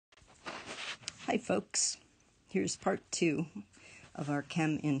Hi folks, here's part 2 of our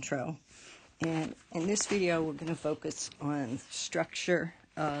chem intro, and in this video we're going to focus on the structure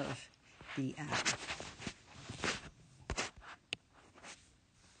of the atom.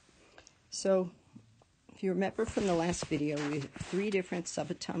 So if you remember from the last video, we have 3 different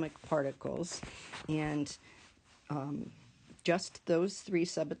subatomic particles, and just those 3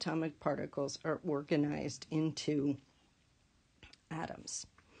 subatomic particles are organized into atoms.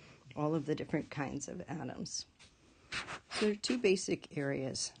 All of the different kinds of atoms. So there are 2 basic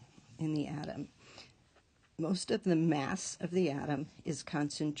areas in the atom. Most of the mass of the atom is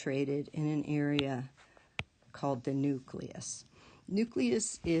concentrated in an area called the nucleus.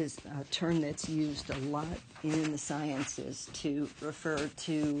 Nucleus is a term that's used a lot in the sciences to refer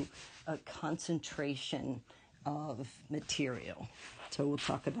to a concentration of material. So we'll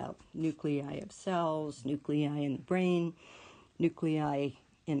talk about nuclei of cells, nuclei in the brain, nuclei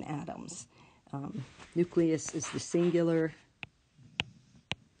in atoms. Nucleus is the singular,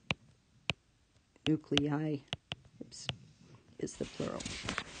 nuclei is the plural.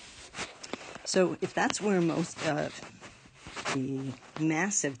 So if that's where most of the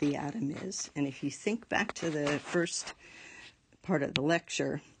mass of the atom is, and if you think back to the first part of the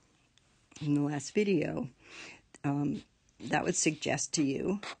lecture in the last video, that would suggest to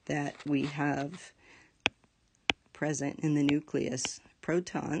you that we have present in the nucleus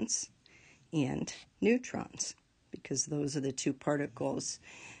protons and neutrons, because those are the 2 particles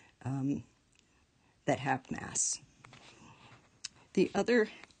that have mass. The other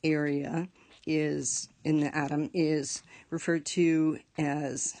area is in the atom is referred to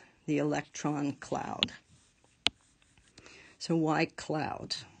as the electron cloud. So why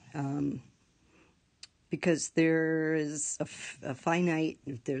cloud? Because there is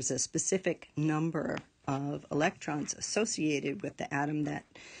there's a specific number of electrons associated with the atom that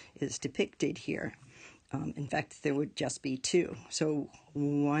is depicted here. In fact, there would just be 2. So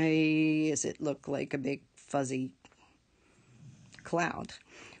why does it look like a big fuzzy cloud?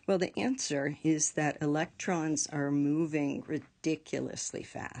 Well, the answer is that electrons are moving ridiculously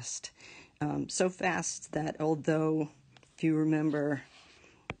fast. So fast that although, if you remember,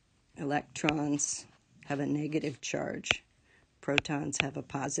 electrons have a negative charge, protons have a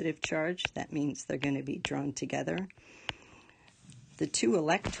positive charge. That means they're going to be drawn together. The 2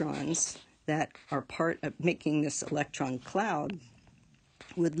 electrons that are part of making this electron cloud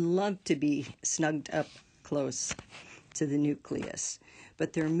would love to be snugged up close to the nucleus.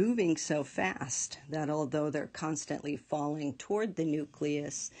 But they're moving so fast that although they're constantly falling toward the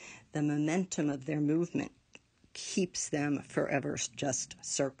nucleus, the momentum of their movement keeps them forever just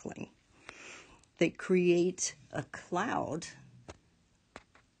circling. They create a cloud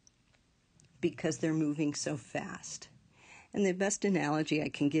because they're moving so fast. And the best analogy I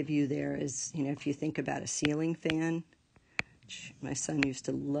can give you there is, if you think about a ceiling fan, which my son used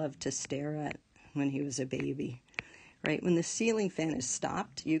to love to stare at when he was a baby, right? When the ceiling fan is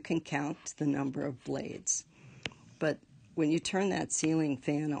stopped, you can count the number of blades. But when you turn that ceiling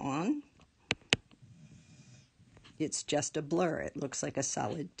fan on, it's just a blur. It looks like a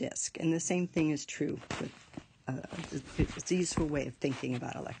solid disk. And the same thing is true with it's a useful way of thinking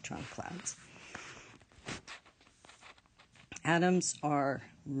about electron clouds. Atoms are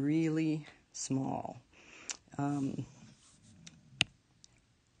really small. They're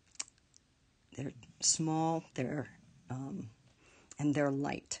small, and they're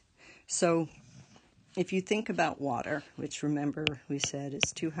light. So if you think about water, which remember we said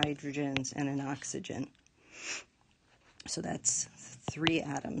is 2 hydrogens and an oxygen, so that's 3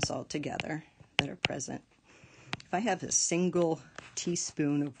 atoms altogether that are present. If I have a single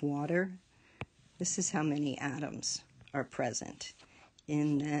teaspoon of water, this is how many atoms are present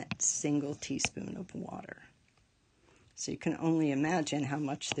in that single teaspoon of water. So you can only imagine how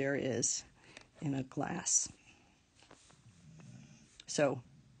much there is in a glass. So,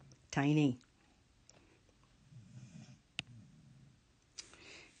 tiny.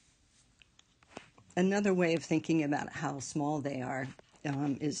 Another way of thinking about how small they are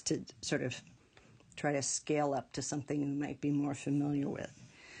is to sort of try to scale up to something you might be more familiar with.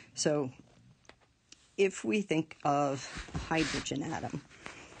 So, if we think of a hydrogen atom,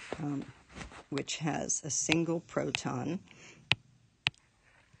 which has a single proton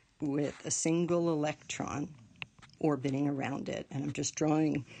with a single electron orbiting around it, and I'm just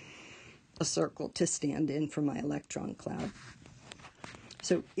drawing a circle to stand in for my electron cloud.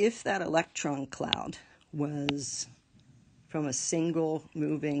 So if that electron cloud was from a single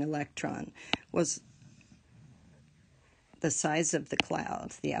moving electron, was the size of the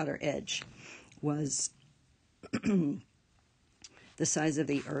cloud, the outer edge, was the size of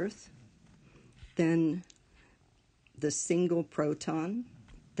the Earth, then the single proton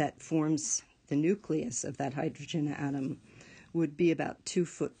that forms the nucleus of that hydrogen atom would be about 2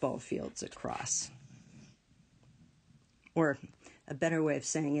 football fields across. Or a better way of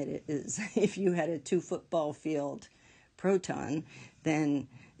saying it is if you had a 2 football field proton, then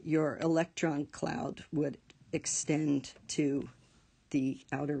your electron cloud would extend to the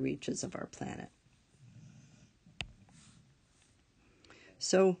outer reaches of our planet.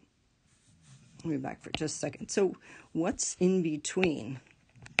 So, let me back for just a second. So, what's in between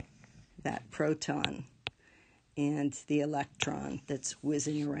that proton and the electron that's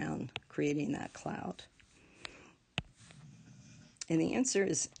whizzing around, creating that cloud? And the answer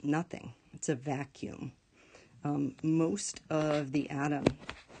is nothing. It's a vacuum. Most of the atom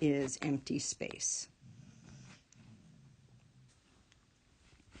is empty space.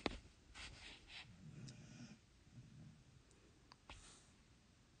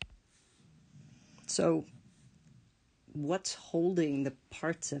 So, what's holding the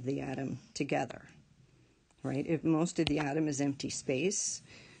parts of the atom together, right? If most of the atom is empty space,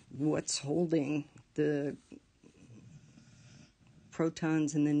 what's holding the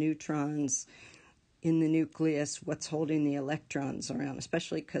protons and the neutrons in the nucleus? What's holding the electrons around,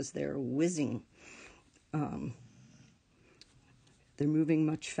 especially because they're whizzing? They're moving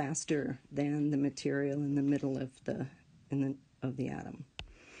much faster than the material in the middle of the atom.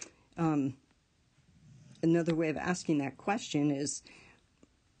 Another way of asking that question is,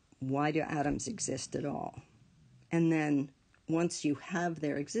 why do atoms exist at all? And then, once you have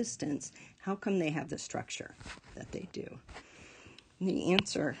their existence, how come they have the structure that they do? And the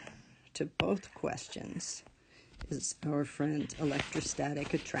answer to both questions is our friend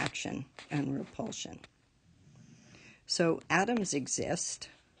electrostatic attraction and repulsion. So atoms exist,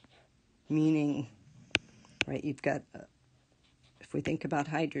 meaning, right, you've got, if we think about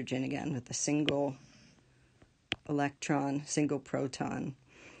hydrogen again, with a single electron, single proton,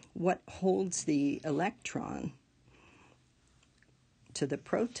 what holds the electron to the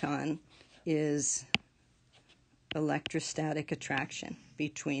proton is electrostatic attraction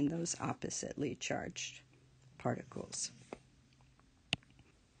between those oppositely charged particles.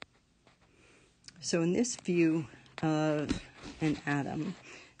 So in this view of an atom,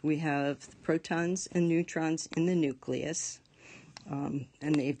 we have protons and neutrons in the nucleus,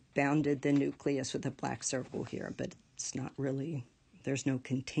 and they've bounded the nucleus with a black circle here, but it's not really, there's no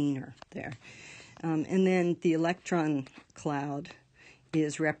container there. And then the electron cloud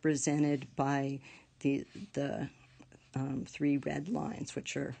is represented by the 3 red lines,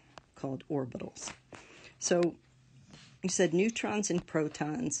 which are called orbitals. So you said neutrons and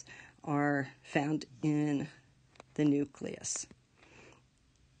protons are found in the nucleus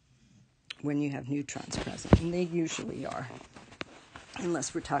when you have neutrons present, and they usually are,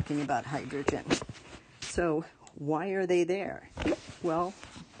 unless we're talking about hydrogen. So why are they there? Well,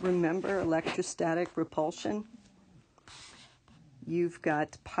 remember electrostatic repulsion? You've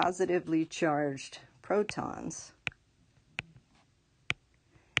got positively charged protons,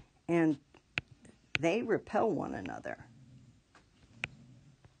 and they repel one another.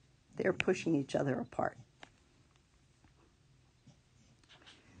 They're pushing each other apart.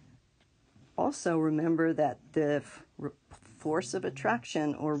 Also remember that the force of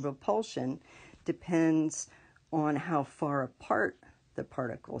attraction or repulsion depends on how far apart the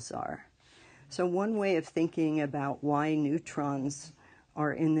particles are. So one way of thinking about why neutrons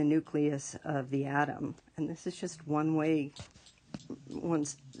are in the nucleus of the atom, and this is just one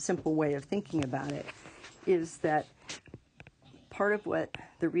simple way of thinking about it, is that part of what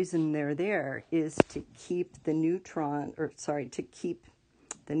the reason they're there is to keep the neutrons are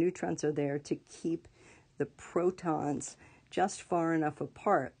there to keep the protons just far enough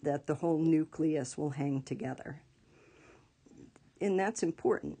apart that the whole nucleus will hang together. And that's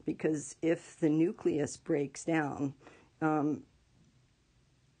important because if the nucleus breaks down and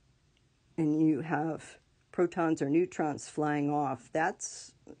you have protons or neutrons flying off,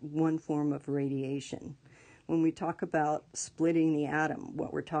 that's one form of radiation. When we talk about splitting the atom,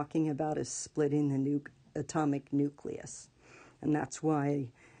 what we're talking about is splitting the atomic nucleus. And that's why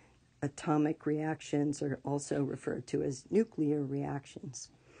atomic reactions are also referred to as nuclear reactions,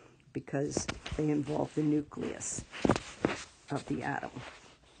 because they involve the nucleus of the atom.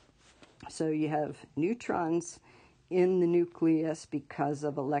 So you have neutrons in the nucleus because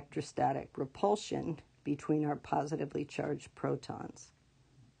of electrostatic repulsion between our positively charged protons.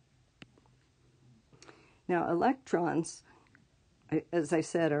 Now, electrons, as I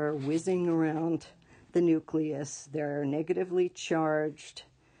said, are whizzing around the nucleus. They're negatively charged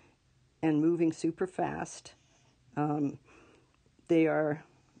and moving super fast. They are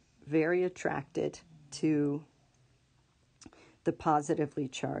very attracted to the positively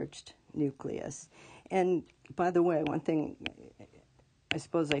charged nucleus. And by the way, one thing I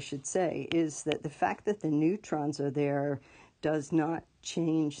suppose I should say is that the fact that the neutrons are there does not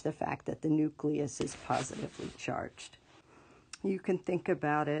change the fact that the nucleus is positively charged. You can think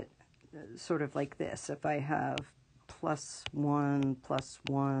about it sort of like this. If I have +1,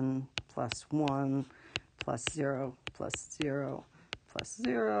 +1, +1, +0, +0,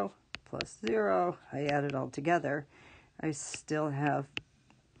 +0, +0, I add it all together, I still have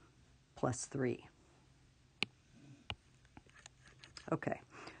 +3. Okay,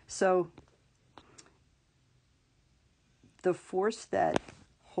 so the force that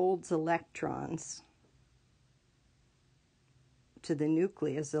holds electrons to the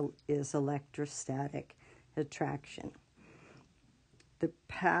nucleus is electrostatic attraction. The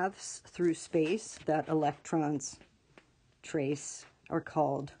paths through space that electrons trace are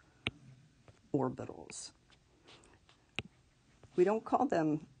called orbitals. We don't call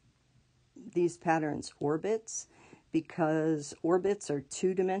these patterns orbits because orbits are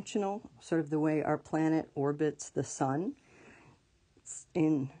two-dimensional, sort of the way our planet orbits the sun. It's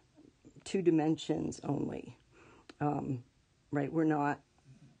in 2 dimensions only. Right? We're not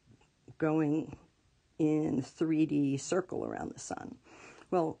going in 3D circle around the sun.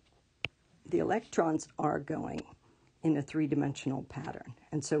 Well, the electrons are going in a 3-dimensional pattern,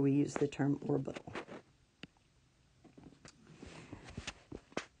 and so we use the term orbital.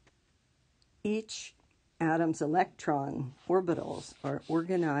 Each atom's electron orbitals are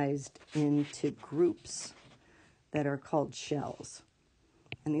organized into groups that are called shells.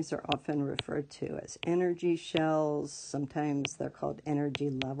 And these are often referred to as energy shells. Sometimes they're called energy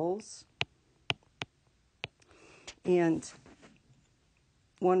levels. And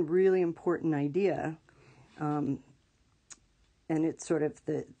one really important idea, and it's sort of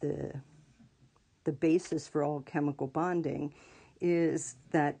the basis for all chemical bonding, is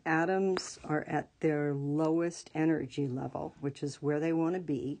that atoms are at their lowest energy level, which is where they want to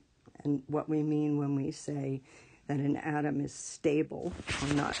be, and what we mean when we say that an atom is stable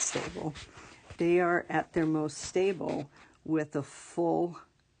or not stable. They are at their most stable with a full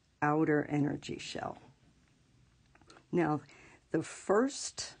outer energy shell. Now, the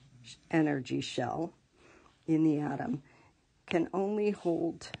first energy shell in the atom can only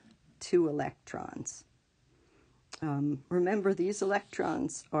hold 2 electrons. Remember, these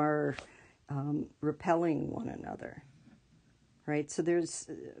electrons are repelling one another, right? So there's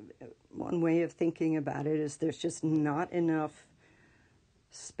one way of thinking about it is there's just not enough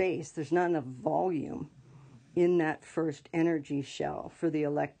space, there's not enough volume in that first energy shell for the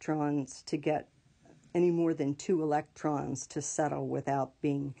electrons to get any more than 2 electrons to settle without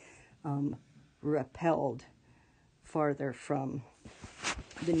being repelled farther from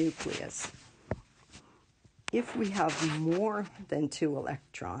the nucleus. If we have more than 2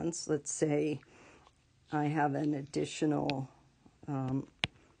 electrons, let's say I have an additional, I'll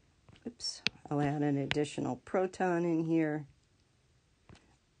add an additional proton in here.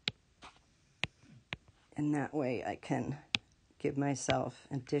 And that way I can give myself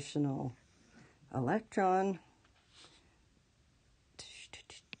additional electron.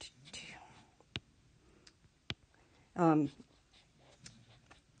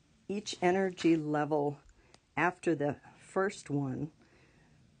 Each energy level after the first one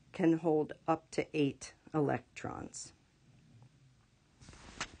can hold up to 8 electrons.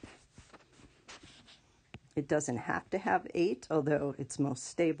 It doesn't have to have 8, although it's most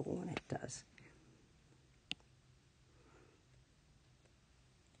stable when it does.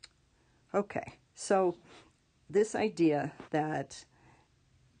 Okay, so this idea that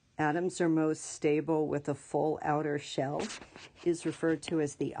atoms are most stable with a full outer shell is referred to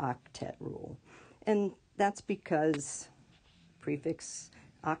as the octet rule. And that's because prefix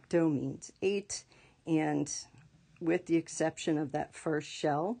octo means 8, and with the exception of that first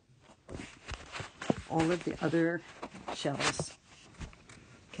shell, all of the other shells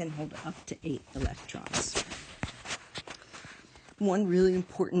can hold up to 8 electrons. One really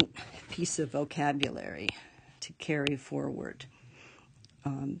important piece of vocabulary to carry forward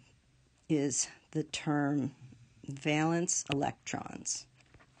is the term valence electrons.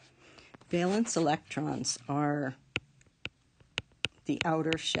 Valence electrons are the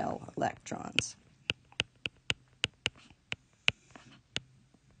outer shell electrons.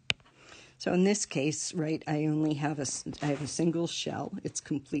 So in this case, right, I have a single shell. It's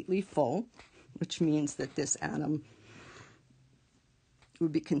completely full, which means that this atom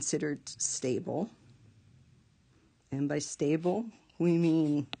would be considered stable. And by stable, we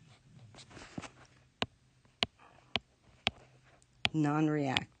mean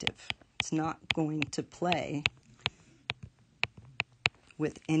non-reactive. It's not going to play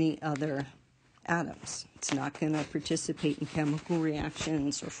with any other atoms. It's not going to participate in chemical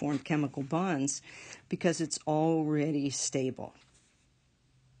reactions or form chemical bonds because it's already stable.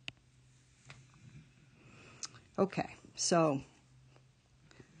 Okay, so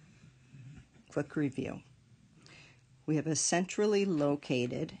quick review. We have a centrally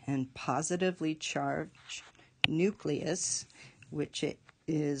located and positively charged nucleus, which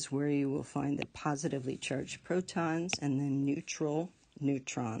is where you will find the positively charged protons and then neutral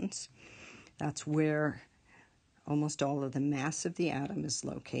neutrons. That's where almost all of the mass of the atom is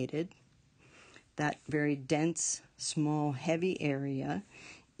located. That very dense, small, heavy area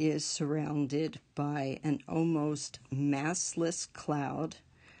is surrounded by an almost massless cloud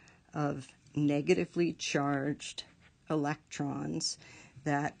of negatively charged electrons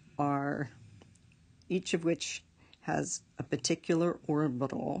that are, each of which has a particular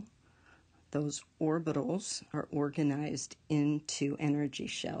orbital. Those orbitals are organized into energy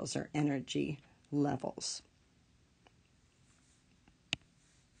shells or energy levels.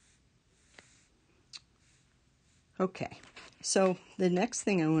 Okay, so the next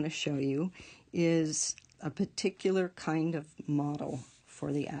thing I want to show you is a particular kind of model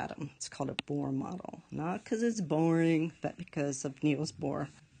for the atom. It's called a Bohr model. Not because it's boring, but because of Niels Bohr.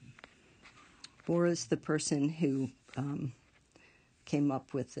 Bohr is the person who came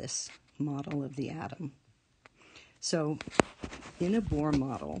up with this model of the atom. So in a Bohr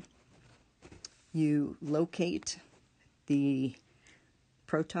model, you locate the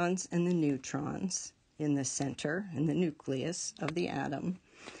protons and the neutrons in the center, in the nucleus of the atom,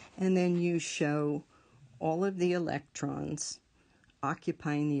 and then you show all of the electrons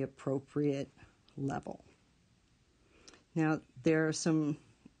occupying the appropriate level. Now, there are a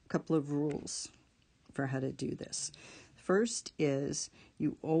couple of rules for how to do this. First is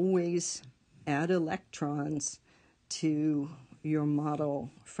you always add electrons to your model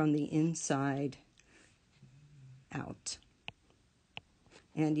from the inside out.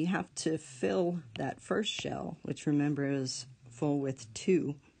 And you have to fill that first shell, which remember is full with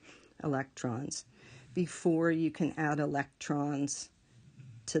 2 electrons, before you can add electrons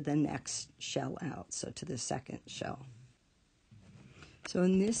to the next shell out, so to the second shell. So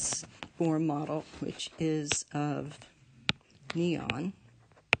in this Bohr model, which is of neon,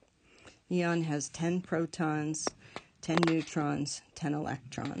 neon has 10 protons, 10 neutrons, 10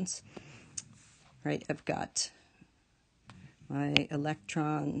 electrons. Right, I've got my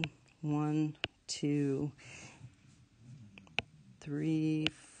electron 1, 2, 3,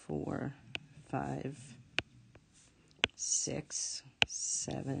 4, 5, 6,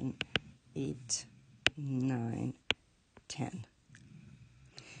 7, 8, 9, 10.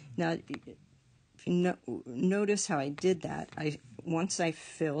 Now, if you notice how I did that, once I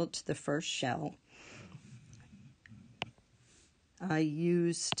filled the first shell, I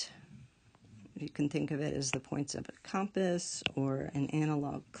used, you can think of it as the points of a compass or an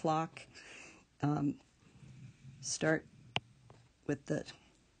analog clock. Start with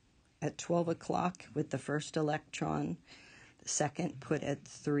at 12 o'clock with the first electron, the second put at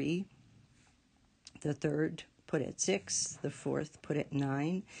 3, the third put at 6, the fourth put at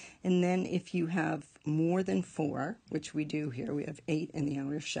 9, and then if you have more than 4, which we do here, we have 8 in the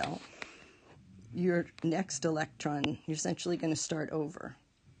outer shell, your next electron, you're essentially going to start over.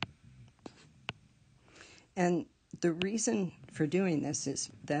 And the reason for doing this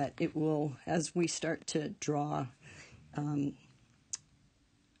is that it will, as we start to draw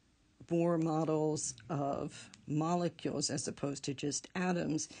Bohr models of molecules as opposed to just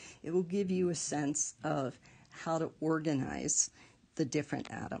atoms, it will give you a sense of how to organize the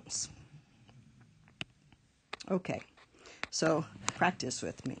different atoms. Okay, so practice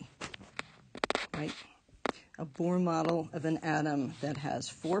with me, right? A Bohr model of an atom that has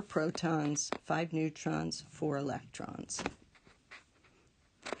 4 protons, 5 neutrons, 4 electrons.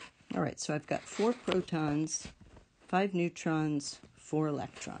 All right, so I've got 4 protons, 5 neutrons, 4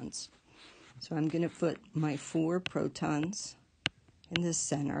 electrons. So I'm going to put my 4 protons in the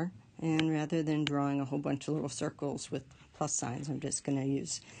center, and rather than drawing a whole bunch of little circles with plus signs, I'm just going to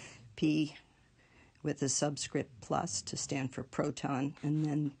use P with a subscript plus to stand for proton, and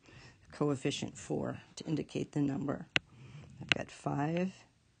then coefficient 4 to indicate the number. I've got 5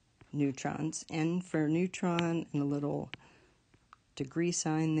 neutrons, N for neutron, and a little degree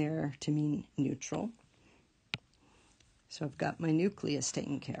sign there to mean neutral. So I've got my nucleus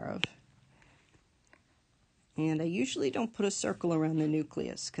taken care of. And I usually don't put a circle around the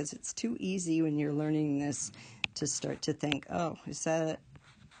nucleus because it's too easy when you're learning this to start to think, oh, is that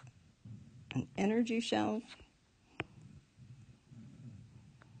an energy shell?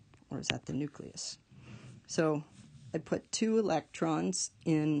 or is that the nucleus? So I put 2 electrons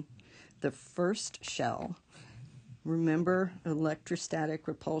in the first shell. Remember electrostatic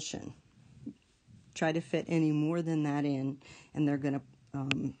repulsion. Try to fit any more than that in, and they're going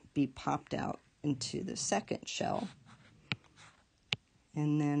to be popped out into the second shell.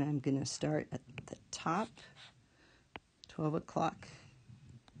 And then I'm going to start at the top, 12 o'clock,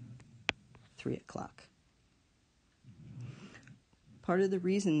 3 o'clock. Part of the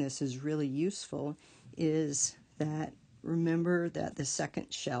reason this is really useful is that, remember that the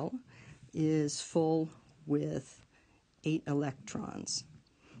second shell is full with 8 electrons.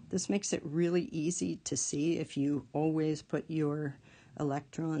 This makes it really easy to see if you always put your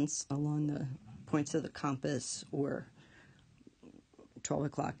electrons along the points of the compass, or 12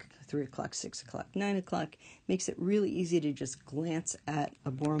 o'clock, 3 o'clock, 6 o'clock, 9 o'clock. Makes it really easy to just glance at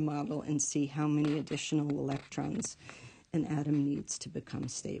a Bohr model and see how many additional electrons an atom needs to become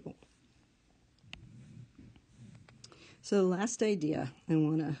stable. So the last idea I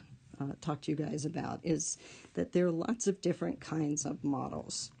want to talk to you guys about is that there are lots of different kinds of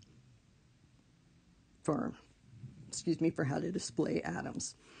models for how to display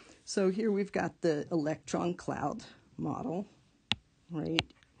atoms. So here we've got the electron cloud model, right?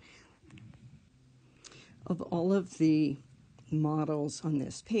 Of all of the models on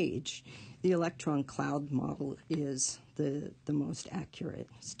this page, the electron cloud model is the most accurate.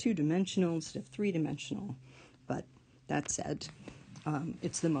 It's 2-dimensional instead of 3-dimensional, but that said,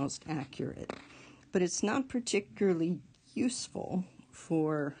 it's the most accurate. But it's not particularly useful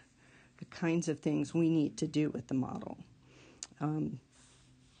for the kinds of things we need to do with the model.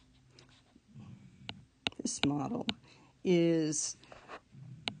 This model is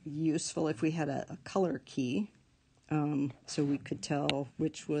useful if we had a color key, so we could tell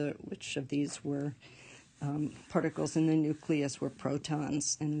which of these were particles in the nucleus were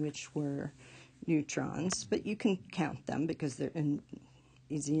protons and which were neutrons. But you can count them because they're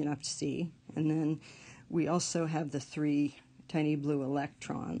easy enough to see. And then we also have the 3 tiny blue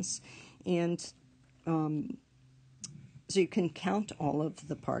electrons. And so you can count all of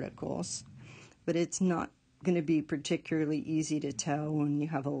the particles, but it's not going to be particularly easy to tell when you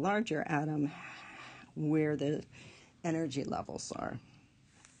have a larger atom where the energy levels are.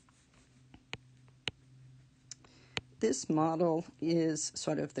 This model is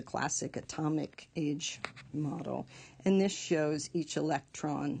sort of the classic atomic age model, and this shows each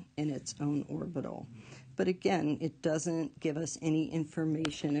electron in its own orbital. But again, it doesn't give us any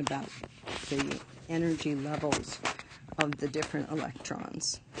information about the energy levels of the different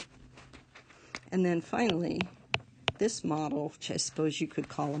electrons. And then finally, this model, which I suppose you could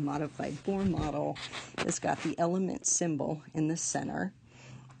call a modified Bohr model, has got the element symbol in the center.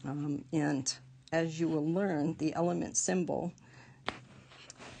 And as you will learn, the element symbol,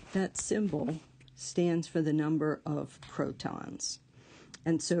 that symbol stands for the number of protons.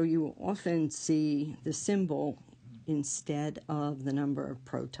 And so you will often see the symbol instead of the number of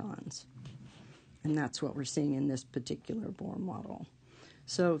protons. And that's what we're seeing in this particular Bohr model.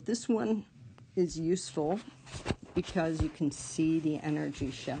 So this one is useful because you can see the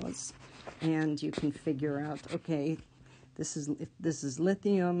energy shells and you can figure out, okay, this is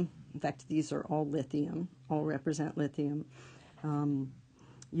lithium. In fact, these are all lithium, all represent lithium.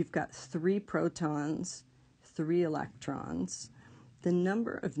 You've got 3 protons, 3 electrons. The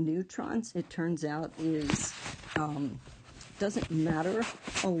number of neutrons, it turns out, is doesn't matter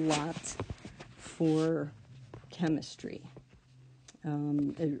a lot for chemistry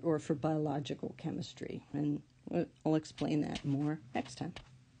or for biological chemistry. And I'll explain that more next time.